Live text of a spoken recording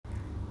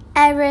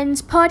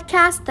Erin's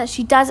podcast that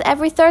she does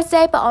every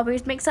Thursday, but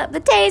always mix up the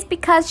days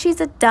because she's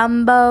a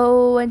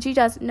Dumbo and she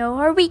doesn't know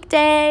her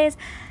weekdays.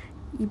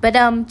 But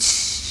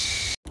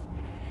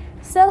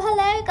So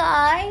hello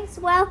guys,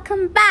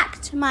 welcome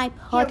back to my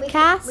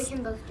podcast. We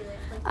can both do it.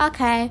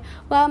 Okay,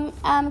 well,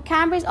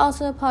 Canberra's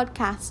also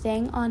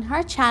podcasting on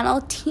her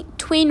channel,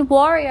 Tween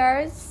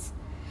Warriors.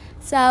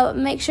 So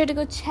make sure to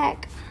go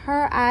check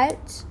her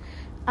out.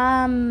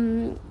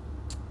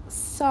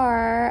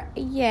 So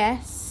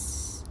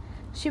yes,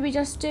 should we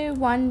just do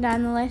one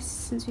down the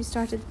list since we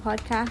started the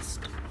podcast?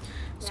 Yeah.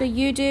 So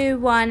you do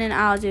one and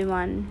I'll do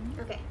one.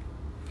 Okay.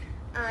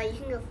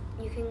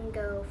 You can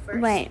go first.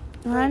 Wait,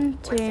 1,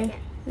 2,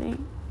 3.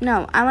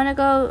 No, I want to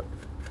go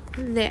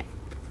there.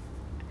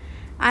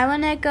 I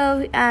want to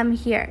go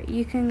here.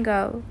 You can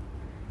go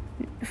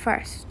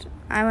first.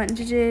 I want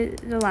to do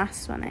the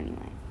last one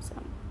anyway. So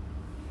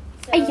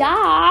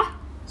yeah.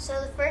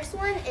 So the first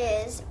one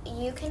is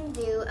you can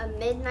do a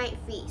midnight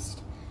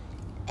feast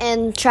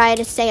and try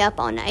to stay up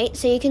all night.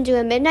 So you can do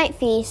a midnight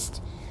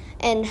feast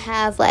and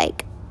have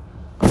like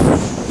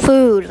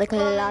food, like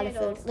ramen a lot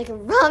noodles. Of food, like a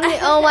ramen.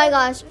 Oh my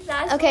gosh.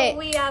 That's okay.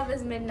 What we have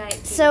is midnight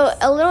feast. So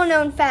a little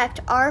known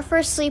fact: our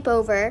first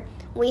sleepover,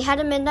 we had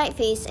a midnight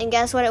feast, and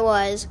guess what it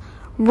was?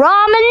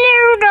 Ramen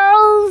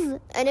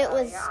noodles, and it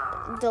was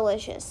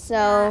delicious. So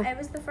yeah, it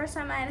was the first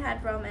time I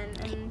had ramen.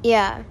 And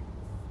yeah.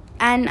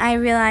 And I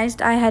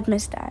realized I had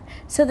missed that.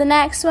 So the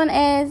next one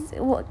is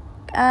do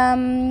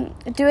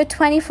a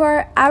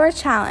 24-hour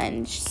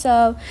challenge.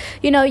 So,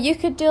 you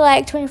could do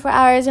like 24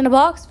 hours in a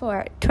box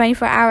fort,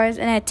 24 hours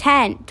in a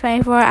tent,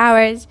 24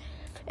 hours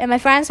in my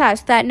friend's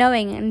house without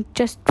knowing and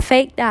just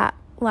fake that.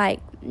 Like,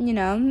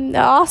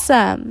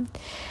 awesome.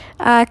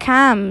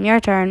 Cam, your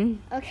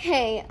turn.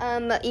 Okay,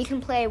 you can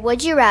play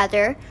Would You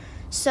Rather.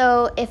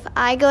 So if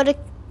I go to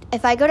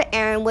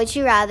Erin, would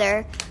you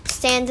rather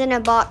stand in a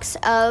box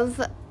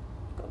of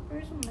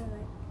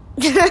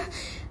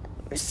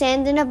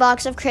stand in a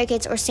box of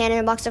crickets or stand in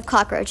a box of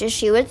cockroaches?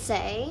 She would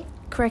say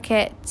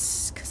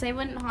crickets, because they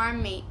wouldn't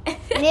harm me.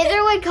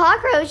 Neither would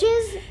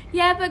cockroaches.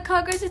 Yeah, but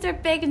cockroaches are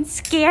big and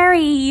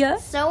scary.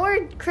 So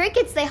are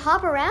crickets. They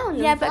hop around.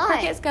 Yeah, but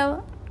crickets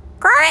go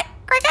cricket,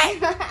 cricket,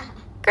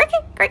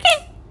 cricket,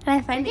 cricket. And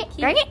I find it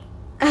cute. Cricket.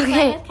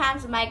 Okay. With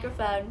Cam's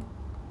microphone.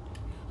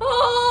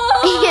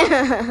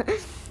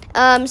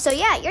 So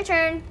yeah, your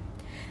turn.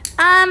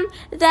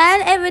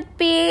 Then it would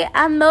be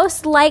a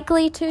most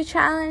likely to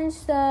challenge.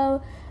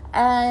 So,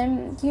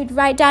 you'd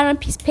write down on a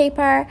piece of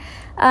paper,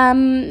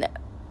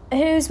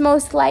 who's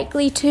most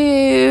likely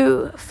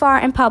to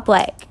fart in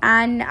public,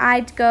 and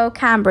I'd go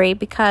Cambry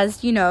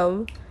because Hey.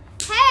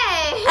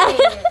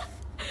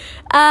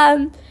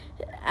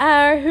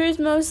 Who's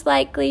most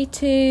likely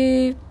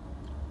to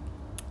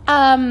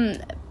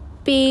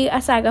be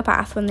a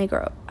psychopath when they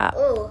grow up?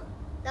 Oh,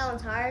 that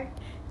one's hard.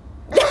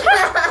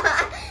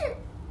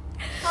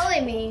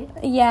 Probably me.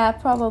 Yeah,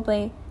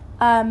 probably.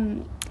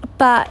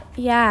 But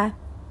yeah.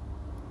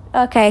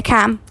 Okay,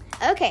 Cam.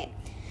 Okay.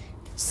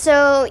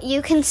 So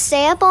you can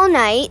stay up all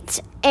night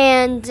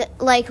and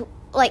like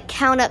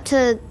count up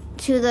to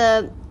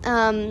the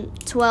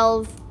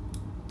 12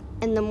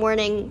 in the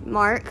morning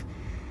mark,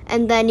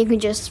 and then you can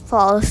just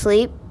fall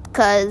asleep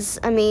because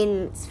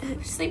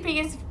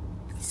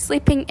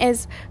sleeping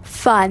is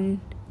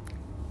fun.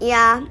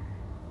 Yeah.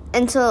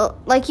 Until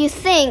you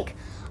think,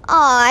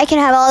 I can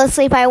have all the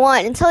sleep I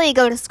want, until you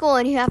go to school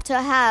and you have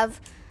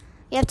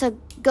to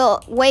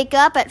go wake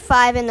up at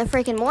 5 in the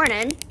freaking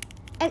morning.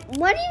 And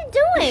what are you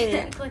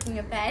doing? Clicking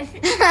a pen.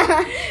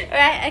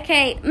 Right,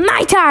 okay,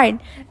 my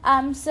turn.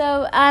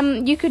 So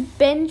you could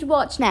binge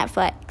watch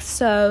Netflix.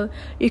 So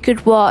you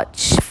could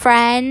watch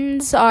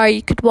Friends, or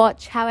you could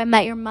watch How I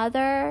Met Your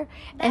Mother,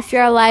 if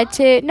you're allowed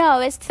to. No,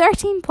 it's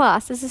 13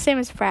 plus. It's the same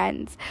as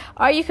Friends.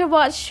 Or you could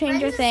watch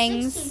Stranger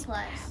Things. 16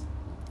 plus.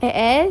 It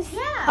is?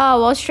 Yeah.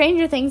 Oh, well,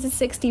 Stranger Things is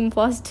 16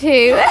 plus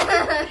too.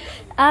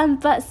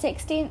 But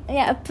 16,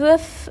 yeah,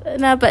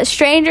 but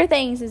Stranger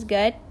Things is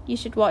good. You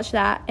should watch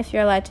that if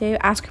you're allowed to.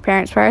 Ask your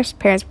parents first,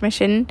 parents'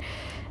 permission.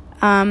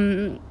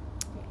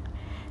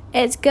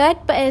 It's good,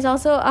 but it's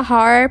also a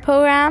horror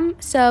program.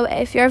 So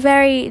if you're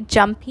very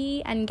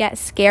jumpy and get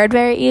scared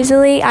very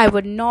easily, I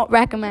would not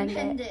recommend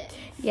it.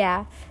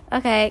 Yeah.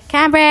 Okay,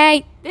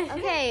 Cambry.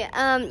 Okay,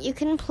 you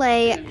can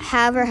play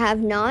Have or Have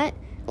Not,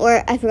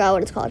 or I forgot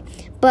what it's called.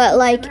 But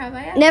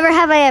Never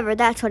Have I Ever,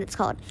 that's what it's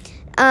called.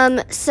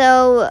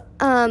 So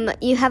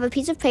you have a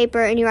piece of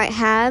paper and you write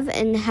have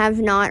and have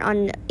not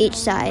on each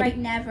side. Write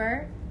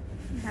never.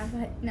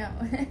 No.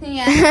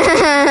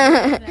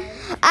 Yeah.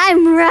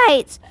 I'm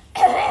right.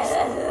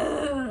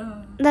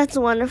 That's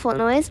a wonderful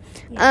noise.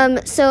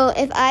 Yeah. So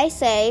if I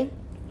say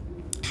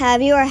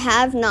have you or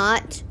have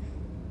not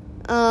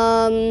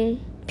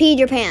peed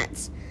your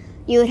pants,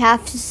 you would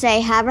have to say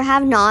have or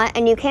have not,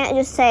 and you can't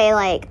just say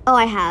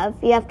I have.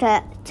 You have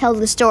to tell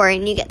the story,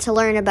 and you get to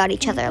learn about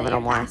each other a little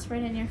more.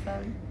 Password in your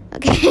phone.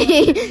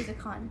 Okay. Use a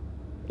con.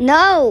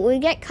 No, we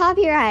get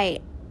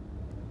copyright.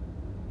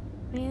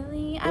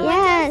 Really? Yes. I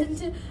want to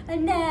listen to a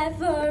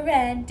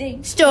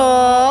never-ending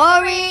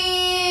Story.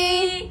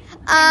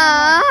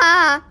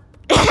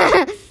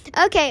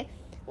 Okay.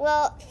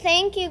 Well,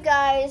 thank you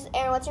guys.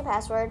 Aaron, what's your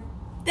password?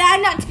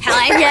 I'm not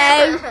telling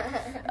you.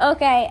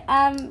 Okay.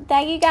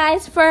 Thank you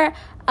guys for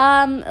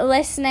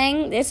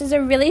listening. This is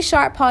a really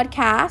short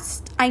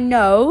podcast, I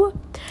know,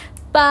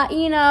 but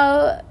you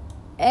know,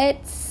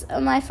 it's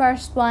my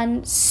first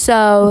one,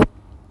 so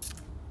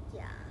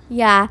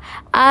yeah.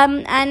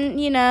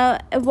 And you know,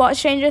 watch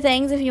Stranger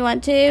Things if you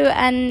want to,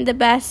 and the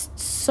best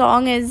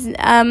song is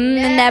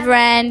Never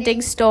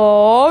Ending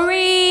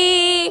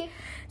Story.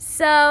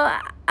 So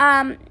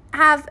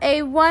have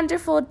a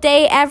wonderful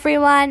day,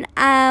 everyone.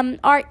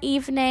 Or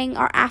evening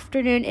or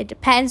afternoon, it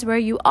depends where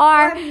you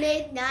are. Or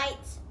midnight.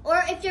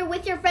 Or if you're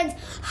with your friends.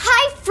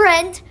 Hi,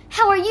 friend.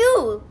 How are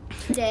you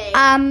today?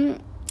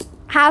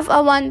 Have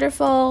a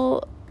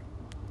wonderful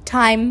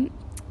time,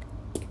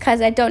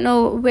 because I don't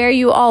know where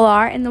you all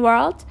are in the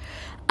world.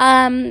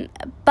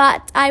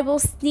 But I will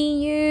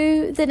see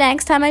you the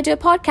next time I do a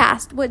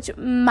podcast, which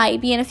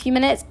might be in a few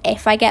minutes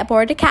if I get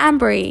bored of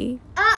Cambry.